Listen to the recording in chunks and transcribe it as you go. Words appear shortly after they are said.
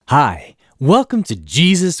Hi, welcome to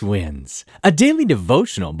Jesus Wins, a daily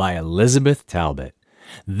devotional by Elizabeth Talbot.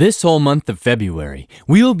 This whole month of February,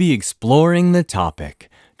 we'll be exploring the topic,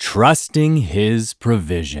 Trusting His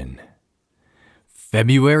Provision.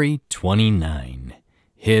 February 29,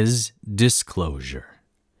 His Disclosure.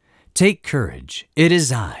 Take courage, it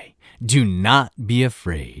is I. Do not be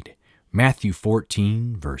afraid. Matthew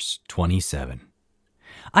 14, verse 27.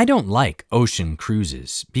 I don't like ocean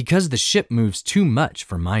cruises because the ship moves too much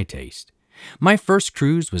for my taste. My first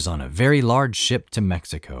cruise was on a very large ship to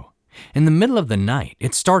Mexico. In the middle of the night,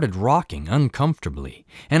 it started rocking uncomfortably,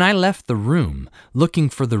 and I left the room looking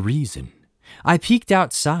for the reason. I peeked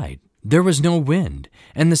outside. There was no wind,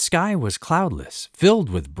 and the sky was cloudless, filled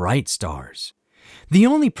with bright stars. The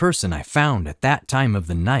only person I found at that time of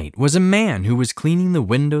the night was a man who was cleaning the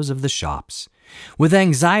windows of the shops. With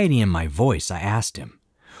anxiety in my voice, I asked him,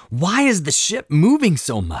 "Why is the ship moving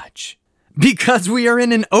so much?" "Because we are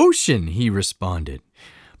in an ocean," he responded.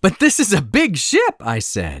 "But this is a big ship," I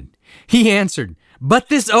said. He answered, "But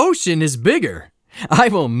this ocean is bigger." I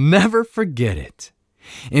will never forget it.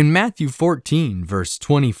 In Matthew 14, verse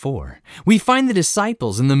 24, we find the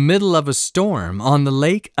disciples in the middle of a storm on the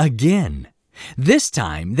lake again. This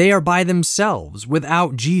time, they are by themselves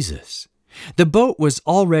without Jesus. The boat was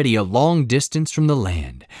already a long distance from the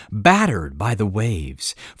land, battered by the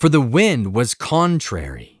waves, for the wind was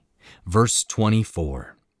contrary. Verse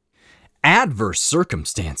 24. Adverse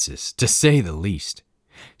circumstances, to say the least.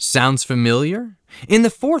 Sounds familiar? In the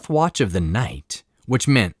fourth watch of the night, which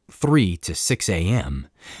meant 3 to 6 a.m.,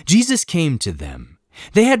 Jesus came to them.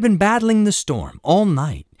 They had been battling the storm all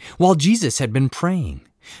night, while Jesus had been praying.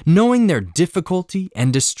 Knowing their difficulty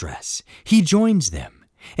and distress, he joins them.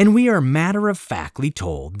 And we are matter-of-factly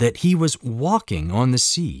told that he was walking on the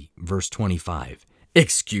sea, verse 25.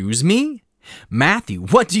 Excuse me? Matthew,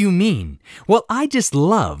 what do you mean? Well, I just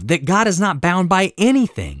love that God is not bound by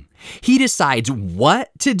anything. He decides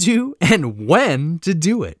what to do and when to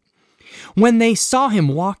do it. When they saw him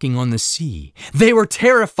walking on the sea, they were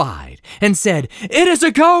terrified and said, "It is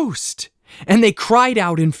a ghost!" And they cried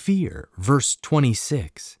out in fear, verse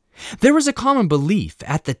 26. There was a common belief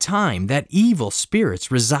at the time that evil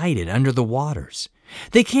spirits resided under the waters.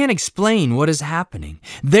 They can't explain what is happening.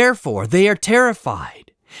 Therefore, they are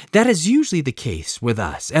terrified. That is usually the case with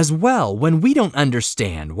us as well when we don't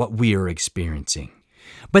understand what we are experiencing.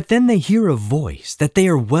 But then they hear a voice that they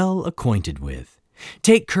are well acquainted with.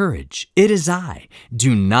 Take courage, it is I.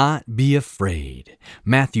 Do not be afraid.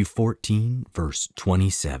 Matthew 14, verse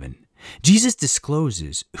 27. Jesus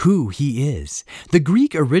discloses who he is. The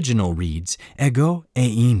Greek original reads, ego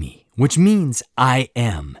eimi, which means I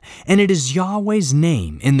am, and it is Yahweh's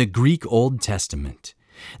name in the Greek Old Testament.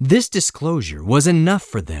 This disclosure was enough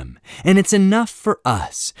for them, and it's enough for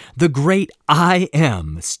us. The great I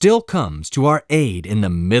am still comes to our aid in the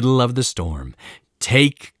middle of the storm.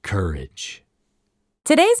 Take courage.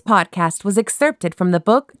 Today's podcast was excerpted from the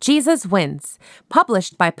book Jesus Wins,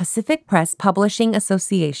 published by Pacific Press Publishing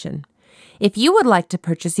Association. If you would like to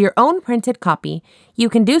purchase your own printed copy, you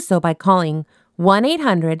can do so by calling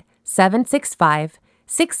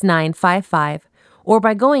 1-800-765-6955 or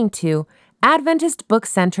by going to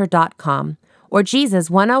AdventistBookCenter.com or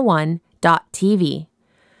Jesus101.tv.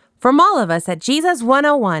 From all of us at Jesus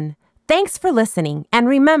 101, thanks for listening, and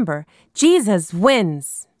remember, Jesus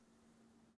wins!